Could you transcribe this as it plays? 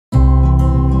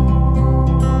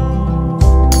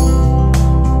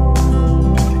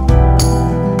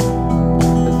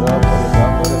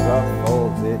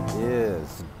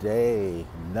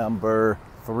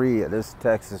3 of this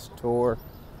Texas tour.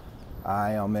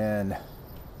 I am in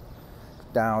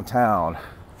downtown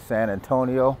San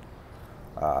Antonio.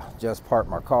 Just parked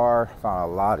my car.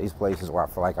 Found a lot of these places where I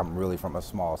feel like I'm really from a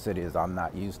small city, as I'm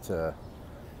not used to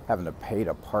having to pay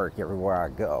to park everywhere I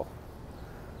go.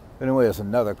 Anyway, it's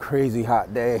another crazy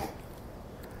hot day.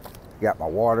 Got my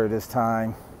water this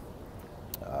time.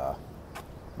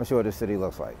 Let me show you what this city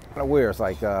looks like. Kind of weird. It's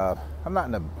like I'm not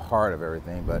in the heart of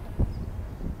everything, but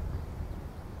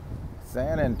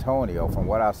San Antonio, from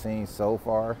what I've seen so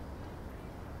far,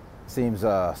 seems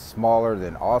smaller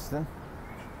than Austin.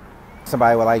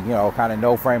 Somebody with, like, you know, kind of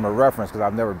no frame of reference, because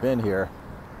I've never been here,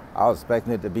 I was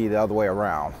expecting it to be the other way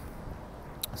around.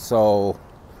 So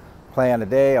plan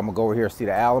today, I'm gonna go over here and see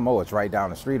the Alamo. It's right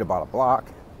down the street, about a block.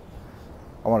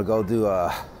 I want to go do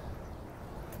the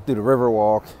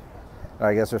Riverwalk.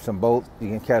 I guess there's some boats you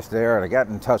can catch there. And I got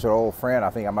in touch with an old friend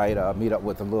I think I might meet up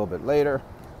with a little bit later.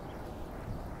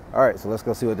 All right, so let's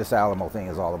go see what this Alamo thing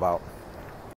is all about.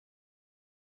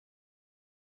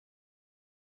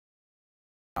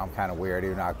 I'm kind of weird.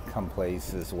 Even I come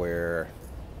places where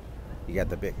you got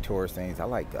the big tourist things. I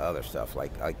like the other stuff,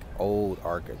 like old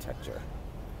architecture,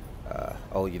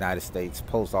 old United States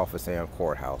Post Office and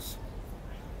courthouse.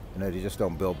 You know, they just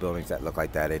don't build buildings that look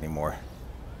like that anymore.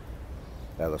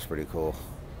 That looks pretty cool.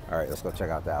 All right, let's go check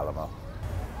out the Alamo.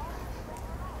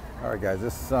 All right, guys,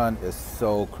 this sun is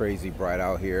so crazy bright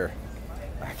out here.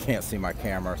 I can't see my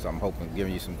camera, so I'm hoping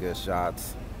giving you some good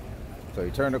shots. So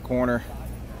you turn the corner.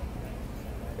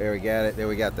 There we got it. There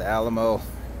we got the Alamo.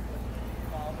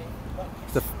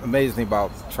 The amazing thing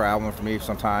about traveling for me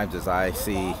sometimes is I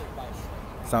see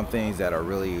some things that are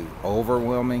really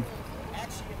overwhelming,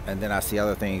 and then I see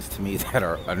other things to me that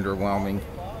are underwhelming.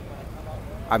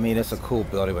 I mean, it's a cool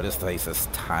building, but this place is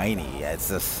tiny. It's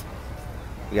just,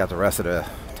 we got the rest of the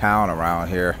town around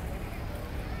here.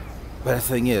 But the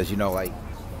thing is, you know, like,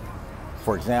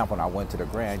 for example, when I went to the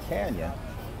Grand Canyon,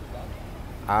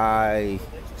 I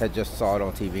had just saw it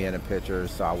on TV and in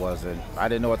pictures, so I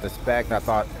didn't know what to expect. I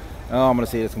thought, oh, I'm gonna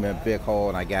see this gonna be a big hole,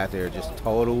 and I got there, it just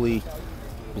totally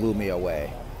blew me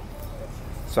away.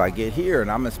 So I get here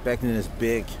and I'm expecting this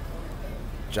big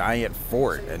giant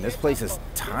fort, and this place is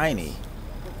tiny.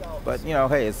 But, you know,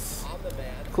 hey, it's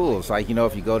cool. It's like, you know,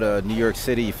 if you go to New York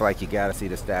City, you feel like you gotta see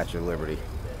the Statue of Liberty.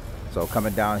 So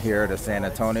coming down here to San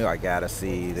Antonio, I gotta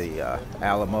see the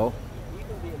Alamo.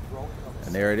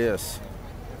 And there it is.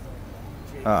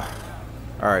 All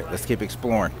right, let's keep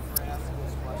exploring.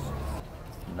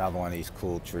 Another one of these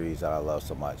cool trees that I love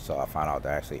so much. So I found out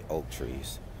they're actually oak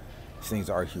trees. These things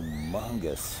are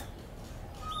humongous.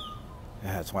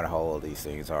 Yeah, that's wonder how old these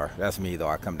things are. That's me, though.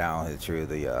 I come down through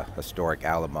the historic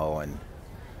Alamo, and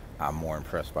I'm more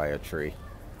impressed by a tree.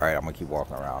 All right, I'm gonna keep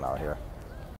walking around out here.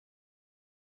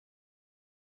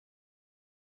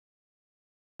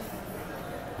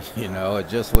 You know, it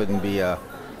just wouldn't be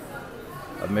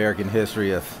American history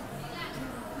if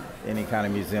any kind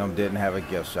of museum didn't have a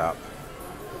gift shop.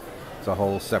 It's a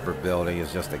whole separate building.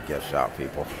 It's just a gift shop,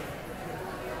 people.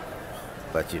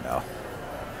 But, you know,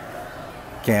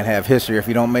 can't have history if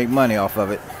you don't make money off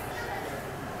of it.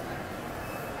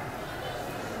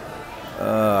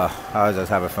 I was just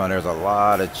having fun. There's a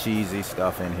lot of cheesy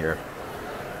stuff in here.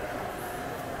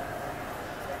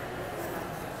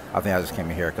 I think I just came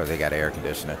in here because they got air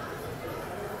conditioning.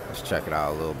 Let's check it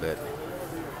out a little bit.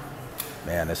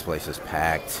 Man, this place is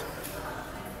packed.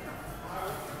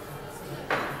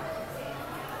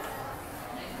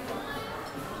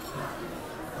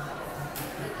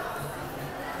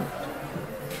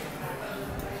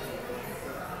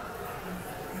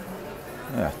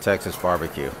 Yeah, Texas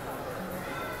barbecue.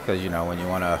 Because, you know, when you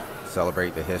want to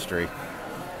celebrate the history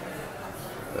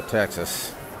of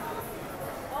Texas,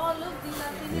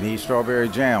 you need strawberry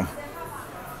jam.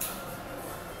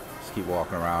 Let's keep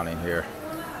walking around in here.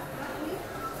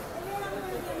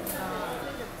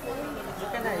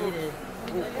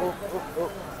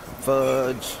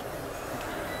 Fudge.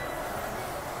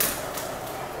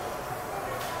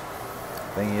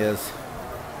 Thing is,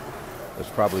 there's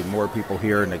probably more people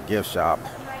here in the gift shop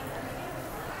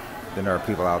than there are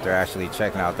people out there actually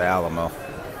checking out the Alamo.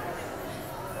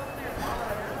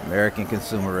 American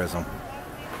consumerism.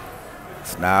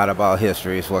 It's not about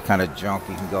history, it's what kind of junk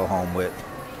you can go home with.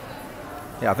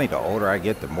 Yeah, I think the older I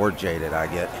get, the more jaded I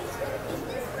get.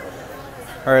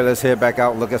 All right, let's head back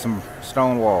out and look at some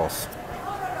stone walls.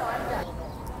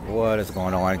 What is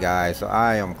going on, guys? So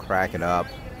I am cracking up.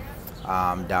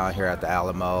 I'm down here at the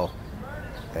Alamo,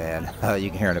 and you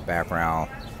can hear in the background,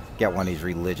 got one of these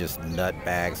religious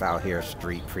nutbags out here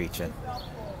street preaching.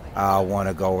 I want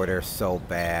to go over there so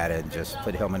bad and just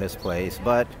put him in his place,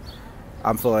 but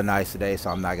I'm feeling nice today,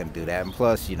 so I'm not going to do that. And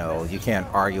plus, you know, you can't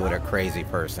argue with a crazy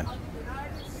person.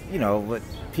 You know, but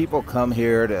people come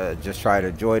here to just try to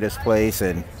enjoy this place,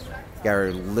 and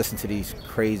gotta listen to these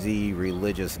crazy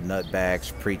religious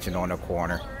nutbags preaching on the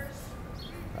corner.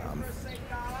 Um,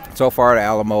 so far, the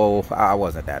Alamo, I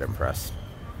wasn't that impressed,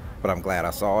 but I'm glad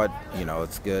I saw it. You know,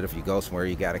 it's good if you go somewhere,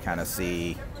 you got to kind of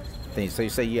see things. So you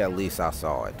say, yeah, at least I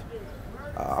saw it.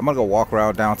 I'm gonna go walk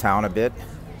around downtown a bit.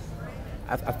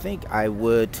 I think I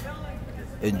would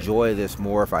enjoy this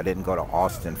more if I didn't go to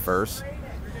Austin first,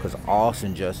 because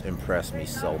Austin just impressed me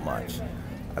so much.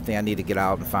 I think I need to get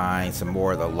out and find some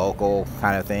more of the local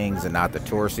kind of things and not the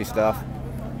touristy stuff.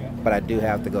 But I do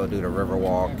have to go do the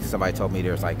Riverwalk. Somebody told me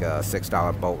there's like a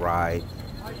 $6 boat ride,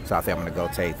 so I think I'm gonna go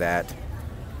take that.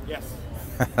 Yes.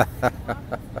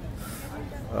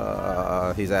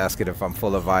 He's asking if I'm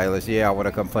full of violence. Yeah, I want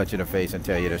to come punch you in the face and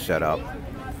tell you to shut up.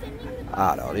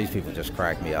 I don't know, these people just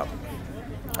crack me up.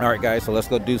 All right, guys, so let's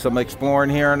go do some exploring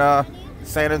here in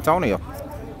San Antonio.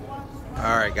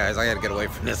 All right, guys, I got to get away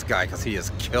from this guy because he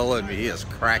is killing me. He is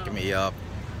cracking me up.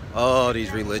 Oh,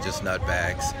 these religious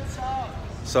nutbags.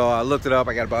 So I looked it up.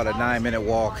 I got about a 9-minute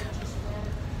walk.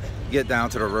 Get down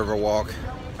to the Riverwalk.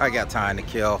 I got time to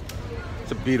kill.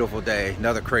 It's a beautiful day.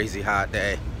 Another crazy hot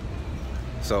day.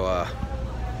 So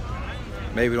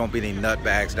maybe don't be any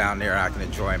nutbags down there. I can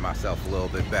enjoy myself a little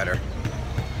bit better.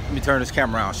 Let me turn this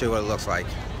camera around, show you what it looks like.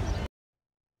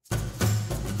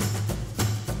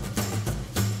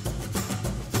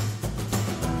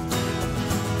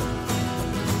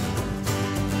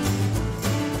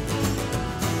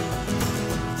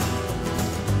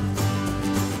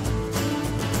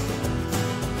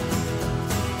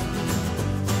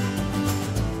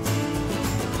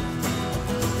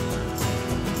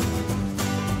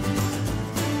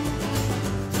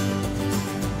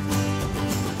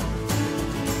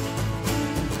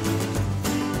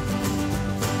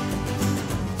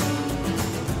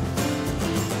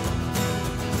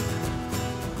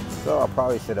 So I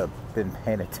probably should have been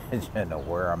paying attention to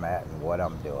where I'm at and what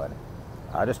I'm doing.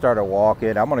 I just started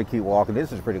walking. I'm gonna keep walking.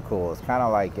 This is pretty cool. It's kind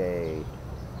of like a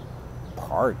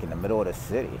park in the middle of the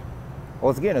city.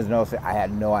 Once again, I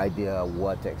had no idea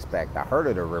what to expect. I heard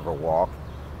of the Riverwalk,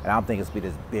 and I'm thinking it's be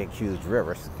this big, huge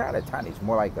river. It's kind of tiny. It's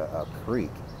more like a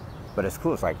creek, but it's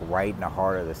cool. It's like right in the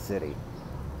heart of the city.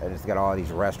 And it's got all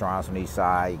these restaurants on each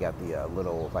side. You got the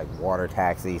little like water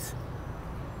taxis.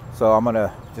 So I'm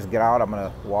gonna just get out. I'm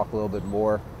gonna walk a little bit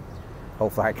more.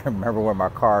 Hopefully I can remember where my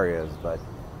car is, but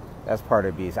that's part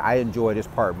of the beast. I enjoy this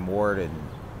part more than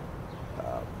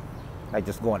like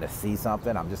just going to see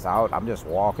something. I'm just out. I'm just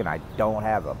walking. I don't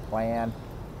have a plan.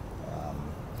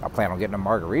 I plan on getting a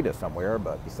margarita somewhere,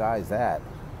 but besides that,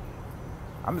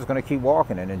 I'm just gonna keep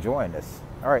walking and enjoying this.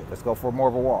 All right, let's go for more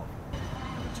of a walk.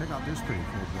 Check out this pretty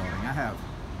cool building. I have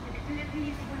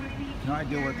no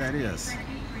idea what that is.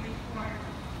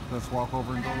 Let's walk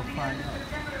over and go find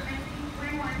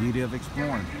out. Beauty of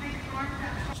exploring.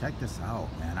 Check this out,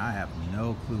 man. I have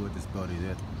no clue what this building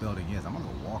is. I'm gonna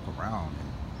go walk around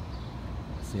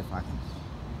and see if I can.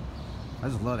 I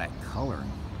just love that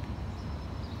coloring.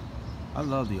 I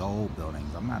love the old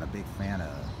buildings. I'm not a big fan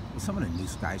of some of the new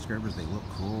skyscrapers. They look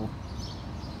cool,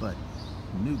 but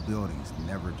new buildings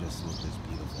never just look this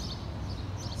beautiful.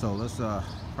 So let's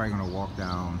probably gonna walk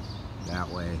down that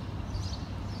way.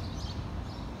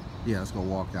 Yeah, let's go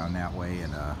walk down that way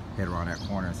and head around that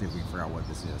corner and see if we can figure out what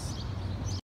this is.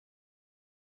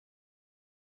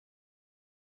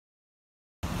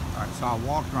 All right, so I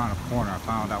walked around a corner. I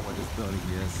found out what this building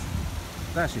is.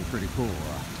 It's actually pretty cool.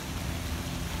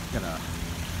 Got a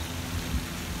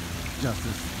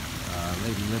Justice,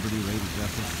 Lady Liberty, Lady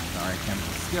Justice. All right,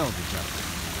 chemical skills of justice.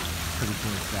 Pretty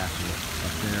cool statue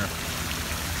up there.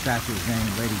 Statue is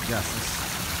named Lady Justice.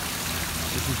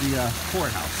 This is the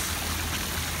courthouse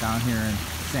down here in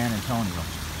San Antonio.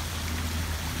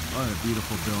 What a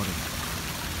beautiful building.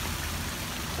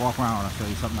 Walk around, I'll show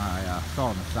you something I saw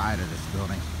on the side of this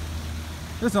building.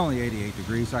 It's only 88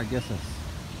 degrees, so I guess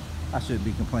I shouldn't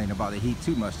be complaining about the heat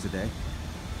too much today.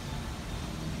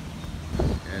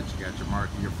 And you got your mark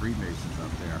of your Freemasons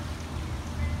up there.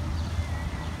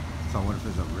 So what if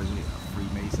there's originally a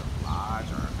Freemason lodge,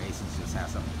 or Masons just have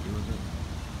something to do with it?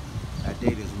 That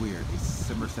date is weird.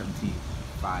 December 17th.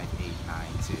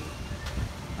 5892.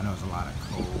 I know there's a lot of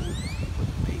code with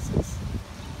the Masons.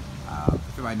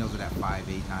 If anybody knows what that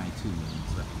 5892 means,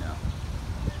 let me know.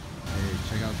 Hey,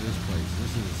 check out this place.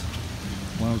 This is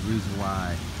one of the reasons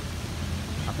why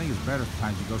I think it's better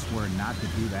sometimes you go somewhere not to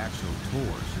do the actual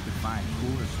tours. You can find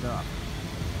cooler stuff.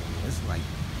 It's like,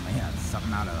 man,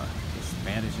 something out of the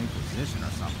Spanish Inquisition or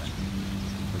something,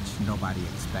 which nobody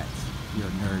expects. If you're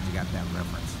a nerd, you got that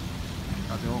reference.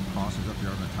 The old cross is up here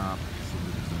on the top. See if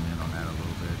we can zoom in on that a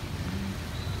little bit.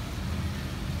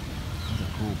 It's a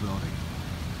cool building.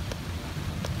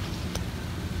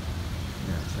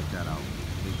 Yeah, check that out.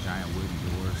 Big giant wooden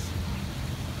doors.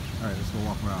 Alright, let's go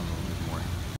walk around a little bit more.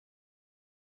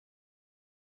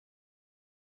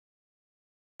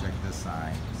 Check this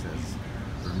sign. It says,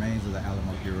 the remains of the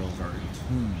Alamo heroes are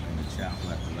entombed in the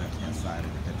chapel at the left-hand side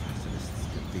of the entrance to this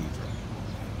cathedral.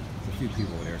 There's a few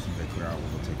people over there. As soon as they clear out,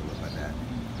 we'll go take a look at that.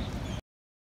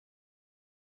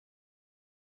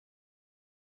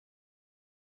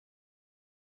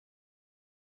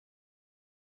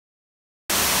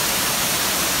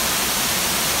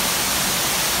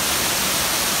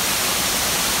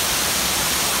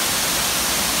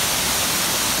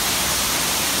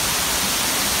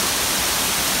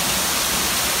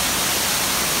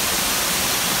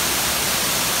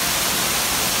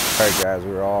 Alright guys,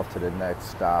 we're off to the next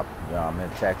stop. I'm in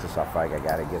Texas, so I feel like I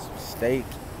gotta get some steak.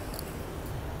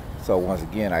 So once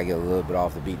again, I get a little bit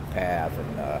off the beaten path,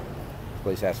 and this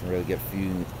place has some really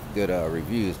good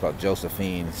reviews about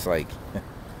Josephine. It's like,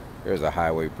 there's a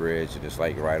highway bridge, and it's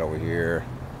like right over here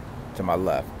to my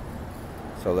left.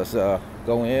 So let's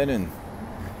go in and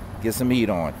get some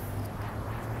meat on.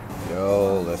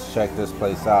 Yo, let's check this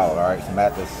place out. Alright, so I'm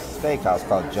at this steakhouse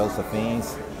called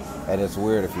Josephine's. And it's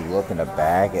weird, if you look in the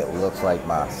back, it looks like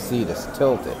my seat is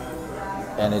tilted.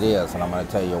 And it is, and I'm going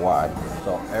to tell you why.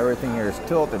 So everything here is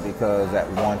tilted because at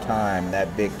one time,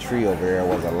 that big tree over there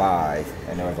was alive.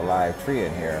 And there was a live tree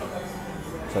in here.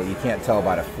 So you can't tell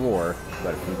by the floor,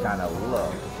 but if you kind of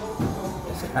look,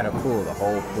 it's kind of cool. The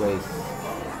whole place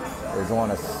is on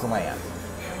a slant.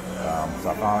 So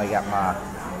I finally got my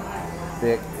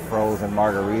thick frozen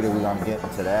margarita. We're going to get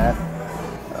into that.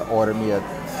 Order me a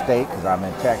steak because I'm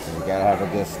in Texas. You gotta have a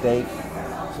good steak.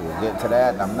 So we'll get to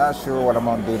that. And I'm not sure what I'm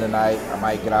gonna do tonight. I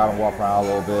might get out and walk around a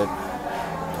little bit.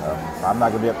 I'm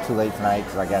not gonna be up too late tonight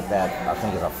because I got that, I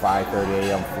think it's a 5:30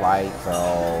 a.m. flight. So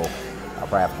I'll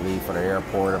probably have to leave for the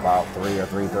airport about 3 or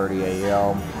 3:30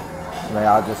 a.m. I mean,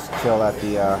 I'll just chill at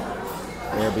the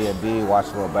Airbnb, watch a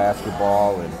little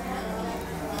basketball, and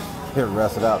get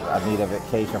rested up. I need a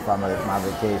vacation from my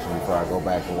vacation before I go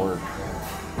back to work.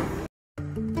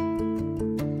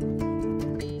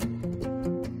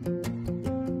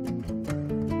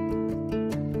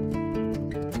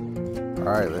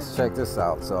 Alright, let's check this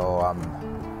out. So I'm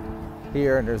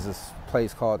here, and there's this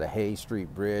place called the Hay Street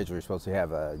Bridge. We're supposed to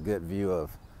have a good view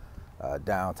of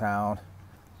downtown.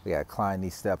 We gotta climb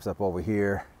these steps up over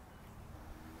here,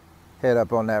 head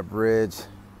up on that bridge.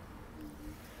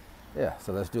 Yeah,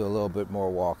 so let's do a little bit more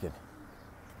walking.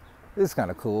 This is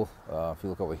kind of cool. If you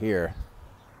look over here,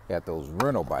 you got those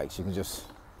rental bikes. You can just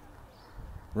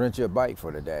rent your bike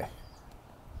for the day.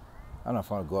 I don't know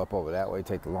if I want to go up over that way,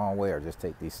 take the long way, or just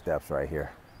take these steps right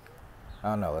here. I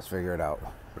don't know, let's figure it out.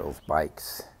 Those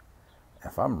bikes,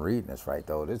 if I'm reading this right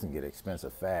though, it doesn't get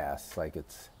expensive fast. It's like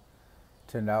it's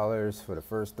 $10 for the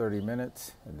first 30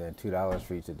 minutes and then $2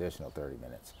 for each additional 30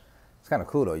 minutes. It's kind of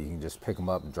cool though, you can just pick them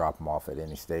up and drop them off at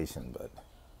any station, but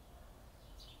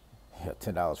yeah,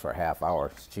 $10 for a half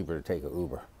hour. It's cheaper to take an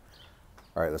Uber.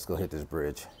 All right, let's go hit this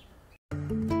bridge.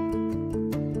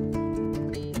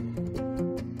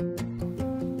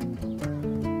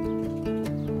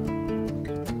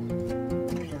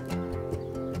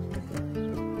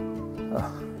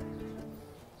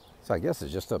 So I guess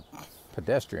it's just a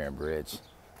pedestrian bridge.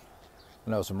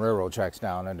 I know some railroad tracks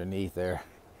down underneath there.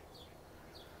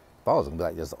 I thought it was gonna be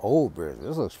like this old bridge.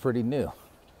 This looks pretty new.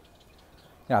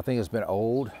 Yeah, I think it's been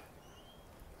old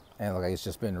and like it's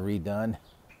just been redone.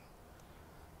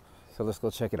 So let's go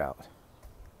check it out.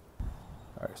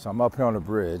 All right, so I'm up here on the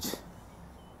bridge.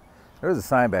 There's a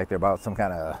sign back there about some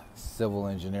kind of civil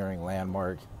engineering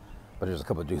landmark, but there's a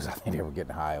couple of dudes, I think they were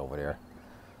getting high over there.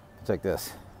 Check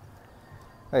this.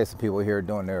 I got some people here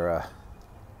doing their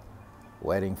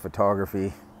wedding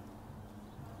photography.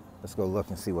 Let's go look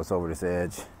and see what's over this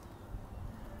edge.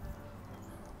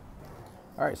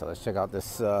 All right, so let's check out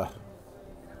this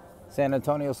San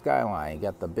Antonio skyline. You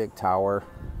got the big tower.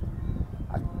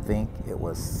 I think it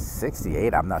was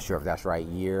 68. I'm not sure if that's right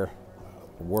year.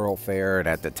 World Fair, and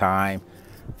at the time,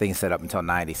 things set up until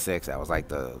 96. That was like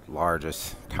the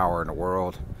largest tower in the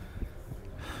world.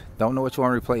 Don't know which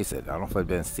one replaced it. I don't know if it's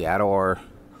been Seattle or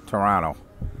Toronto.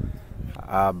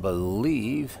 I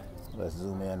believe, let's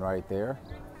zoom in right there.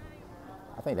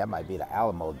 I think that might be the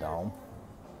Alamodome.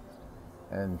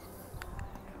 And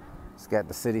it's got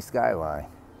the city skyline.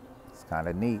 It's kind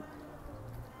of neat.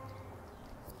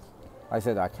 Like I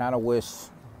said, I kind of wish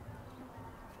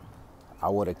I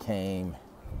would have came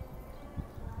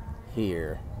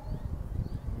here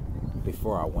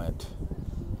before I went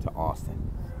to Austin.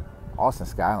 Austin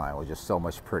skyline was just so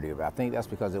much prettier, but I think that's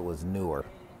because it was newer.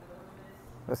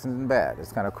 This isn't bad.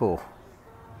 It's kind of cool.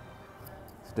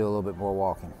 Still a little bit more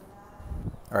walking.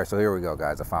 All right, so here we go,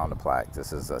 guys. I found the plaque.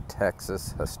 This is a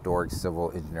Texas Historic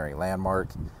Civil Engineering Landmark.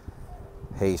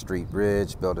 Hay Street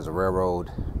Bridge, built as a railroad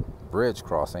bridge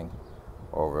crossing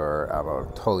over, I'm going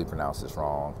to totally pronounce this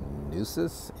wrong,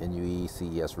 Nueces,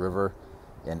 N-U-E-C-E-S River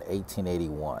in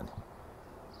 1881.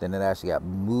 Then it actually got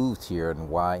moved here and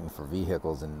widened for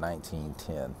vehicles in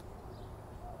 1910.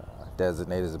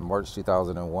 Designated as March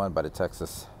 2001 by the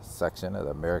Texas section of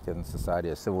the American Society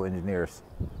of Civil Engineers.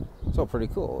 So pretty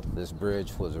cool. This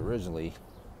bridge was originally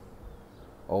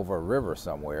over a river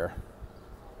somewhere,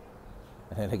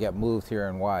 and then it got moved here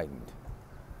and widened.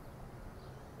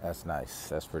 That's nice.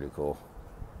 That's pretty cool.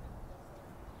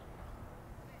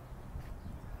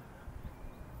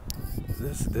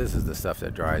 This is the stuff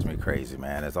that drives me crazy,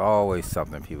 man. It's always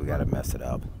something people got to mess it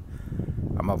up.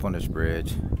 I'm up on this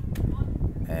bridge,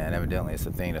 and evidently it's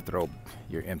a thing to throw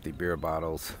your empty beer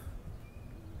bottles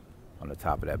on the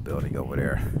top of that building over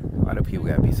there. Why do people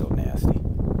got to be so nasty?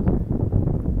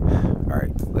 All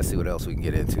right, let's see what else we can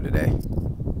get into today.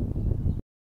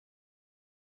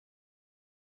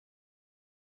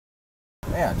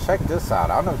 Man, check this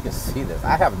out. I don't know if you can see this.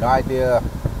 I have no idea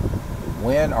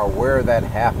when or where that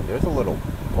happened. There's a little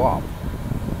bump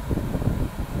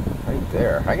right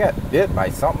there. I got bit by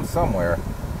something somewhere.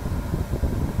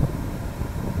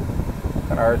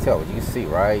 Kind of hard to tell, but you can see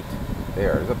right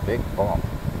there. There's a big bump.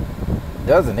 It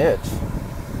doesn't itch.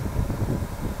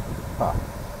 Huh.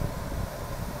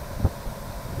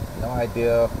 No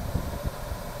idea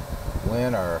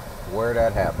when or where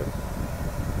that happened.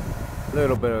 A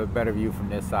little bit of a better view from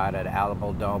this side of the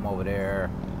Alamodome over there.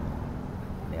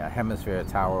 Yeah, Hemisphere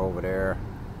Tower over there.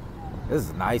 This is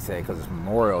a nice day because it's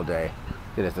Memorial Day.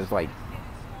 Look at this. There's like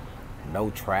no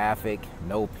traffic,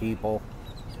 no people.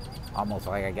 Almost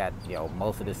like I got,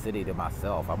 most of the city to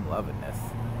myself. I'm loving this.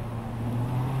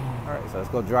 All right, so let's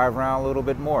go drive around a little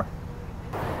bit more.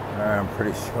 I'm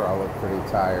pretty sure I look pretty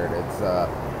tired. It's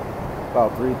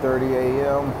about 3:30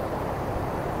 a.m.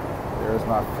 There's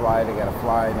my flight. I gotta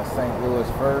fly into St. Louis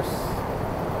first.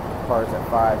 Departs at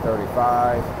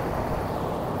 5:35.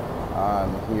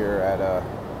 I'm here at a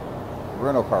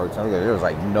rental car. There was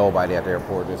like nobody at the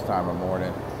airport this time of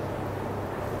morning.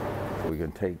 So we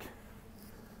can take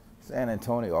San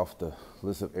Antonio off the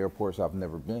list of airports I've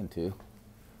never been to.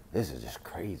 This is just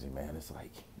crazy, man. It's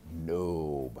like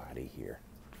nobody here.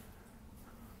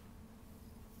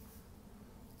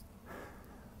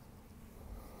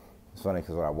 It's funny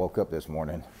because when I woke up this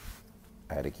morning,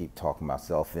 I had to keep talking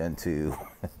myself into,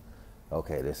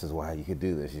 okay, this is why you could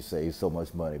do this. You save so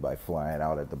much money by flying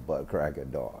out at the butt crack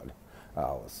of dawn. I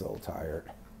was so tired.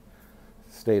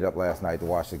 Stayed up last night to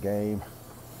watch the game.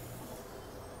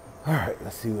 All right,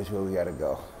 let's see which way we gotta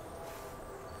go.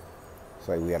 It's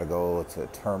like we gotta go to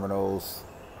terminals.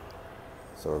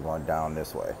 So we're going down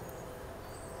this way.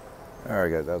 All right,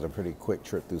 guys, that was a pretty quick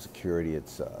trip through security.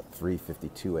 It's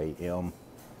 3:52 a.m.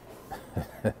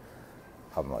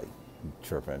 I'm like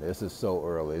tripping. This is so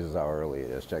early. This is how early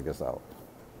it is. Check this out.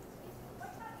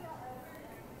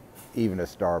 Even the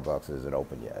Starbucks isn't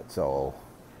open yet. So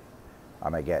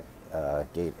I'm at gate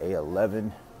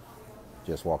A11.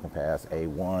 Just walking past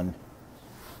A1.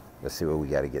 Let's see what we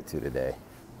got to get to today.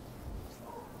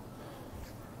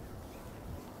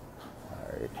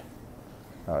 All right.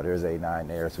 Oh, there's A9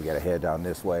 there. So we got to head down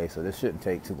this way. So this shouldn't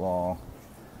take too long.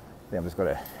 Then I'm just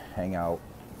going to hang out,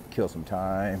 kill some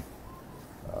time,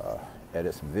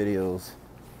 edit some videos,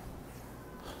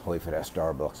 wait for that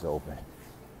Starbucks to open.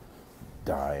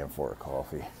 Dying for a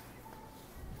coffee.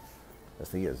 The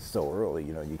thing is, it's so early,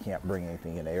 you can't bring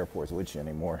anything in the airports with you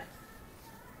anymore.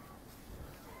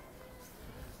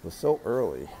 It was so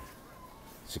early,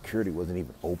 security wasn't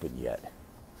even open yet.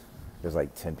 There's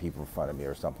like 10 people in front of me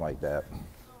or something like that,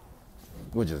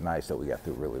 which is nice that we got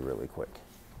through really, really quick.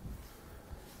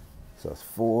 So it's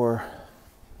 4.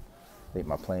 I think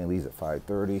my plane leaves at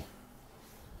 5:30.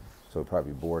 So we'll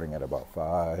probably be boarding at about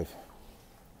 5.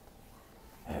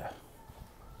 Yeah.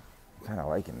 I'm kind of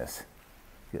liking this.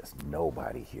 There's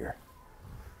nobody here.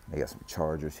 They got some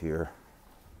chargers here.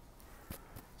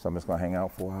 So I'm just going to hang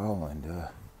out for a while and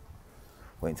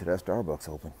wait until that Starbucks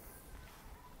open.